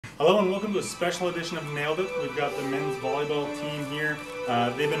Hello and welcome to a special edition of Nailed It. We've got the men's volleyball team here.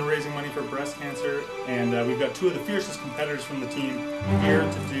 They've been raising money for breast cancer, and we've got two of the fiercest competitors from the team here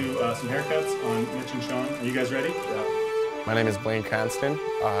to do some haircuts on Mitch and Sean. Are you guys ready? Yeah. My name is Blain Cranston.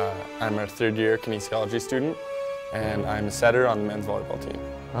 I'm a third-year kinesiology student, and I'm a setter on the men's volleyball team.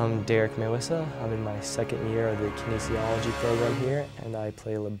 I'm Derek and Blain. I'm in my second year of the kinesiology program here, and I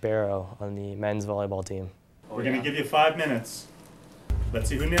play libero on the men's volleyball team. We're going to give you 5 minutes. Let's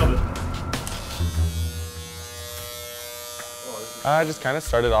see who nailed it. I just kind of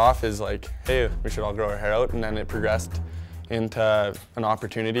started off as like, hey, we should all grow our hair out, and then it progressed into an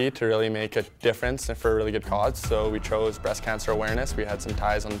opportunity to really make a difference for a really good cause. So we chose breast cancer awareness. We had some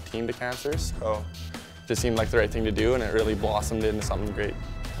ties on the team to cancer, so it just seemed like the right thing to do, and it really blossomed into something great.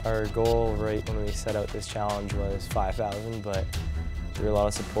 Our goal right when we set out this challenge was $5,000, but through a lot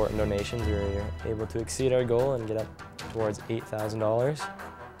of support and donations, we were able to exceed our goal and get up towards $8,000.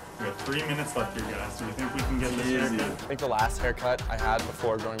 We have 3 minutes left here, guys. Do you think we can get this haircut? I think the last haircut I had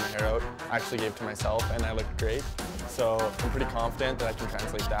before growing my hair out, I actually gave to myself, and I looked great. So I'm pretty confident that I can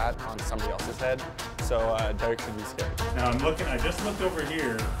translate that onto somebody else's head. So Derek should be scared. Now I just looked over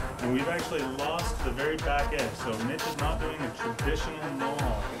here, and we've actually lost the very back edge. So Mitch is not doing a traditional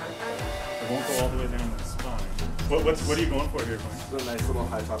mohawk. It won't go all the way down the spine. What are you going for here, Blain? It's a nice little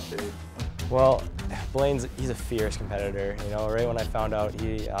high top shade. Well, he's a fierce competitor. You know, right when I found out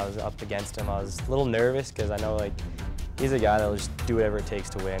I was up against him, I was a little nervous because I know he's a guy that'll just do whatever it takes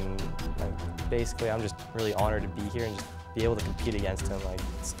to win. Basically, I'm just really honored to be here and just be able to compete against him.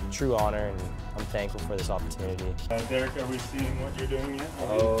 It's a true honor, and I'm thankful for this opportunity. Derek, are we seeing what you're doing yet?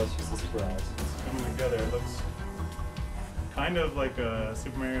 Oh, it's just a surprise. It's coming together. It looks kind of like a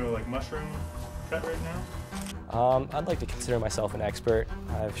Super Mario mushroom cut right now. I'd like to consider myself an expert.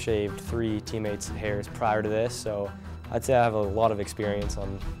 I've shaved 3 teammates' hairs prior to this, so I'd say I have a lot of experience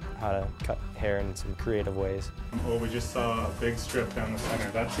on how to cut hair in some creative ways. Well, we just saw a big strip down the center.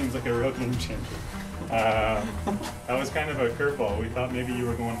 That seems like a real game changer. That was kind of a curveball. We thought maybe you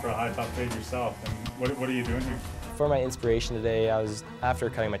were going for a high top fade yourself. And what are you doing here? For my inspiration today, after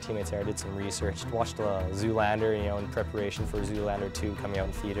cutting my teammates' hair, I did some research. Watched Zoolander, in preparation for Zoolander 2 coming out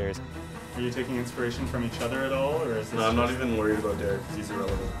in theaters. Are you taking inspiration from each other at all, or is this? No, I'm not even worried about Derek because he's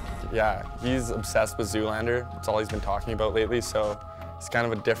irrelevant. Yeah, he's obsessed with Zoolander. That's all he's been talking about lately, so he's kind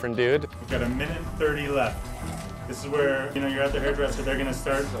of a different dude. We've got 1:30 left. This is where, you're at the hairdresser, they're gonna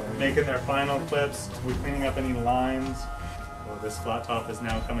start making their final clips. We're cleaning up any lines. Well, this flat top is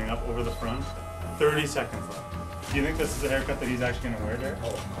now coming up over the front. 30 seconds left. Do you think this is a haircut that he's actually gonna wear, Derek? Oh,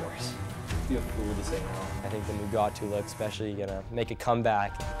 of course. Be a fool to say no. I think the Mugatu look, especially, gonna make a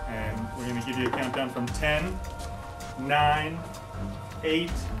comeback. And we're gonna give you a countdown from 10, 9,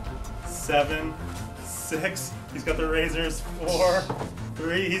 8, 7, 6. He's got the razors. 4,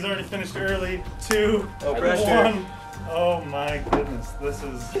 3. He's already finished early. 2, 1. Oh my goodness, this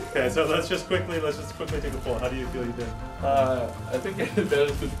is okay. So let's just quickly take a poll. How do you feel you did? I think I did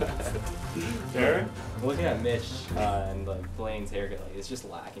better than that. Derek? Looking at Mitch and Blain's haircut, it's just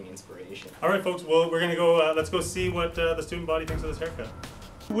lacking inspiration. All right, folks. Well, we're gonna go. Let's go see what the student body thinks of this haircut.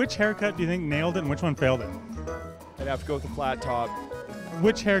 Which haircut do you think nailed it, and which one failed it? I'd have to go with the flat top.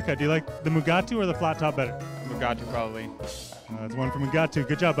 Which haircut do you like, the Mugatu or the flat top better? Mugatu probably. That's one from Mugatu.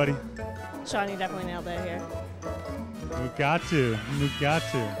 Good job, buddy. Sean, you definitely nailed it here. Mugatu.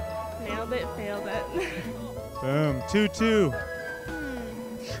 Nailed it, failed it. Boom. 2-2.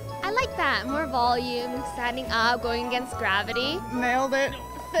 I like that. More volume, standing up, going against gravity. Nailed it,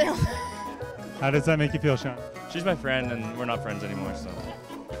 failed it. How does that make you feel, Sean? She's my friend, and we're not friends anymore, so.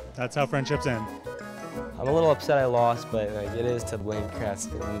 That's how friendships end. I'm a little upset I lost, but it is to Blain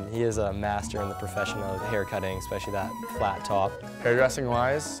Cranston. He is a master in the profession of hair cutting, especially that flat top. Hairdressing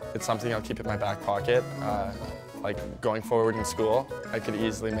wise, it's something I'll keep in my back pocket. Going forward in school, I could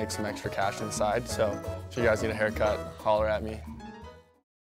easily make some extra cash inside. So if you guys need a haircut, holler at me.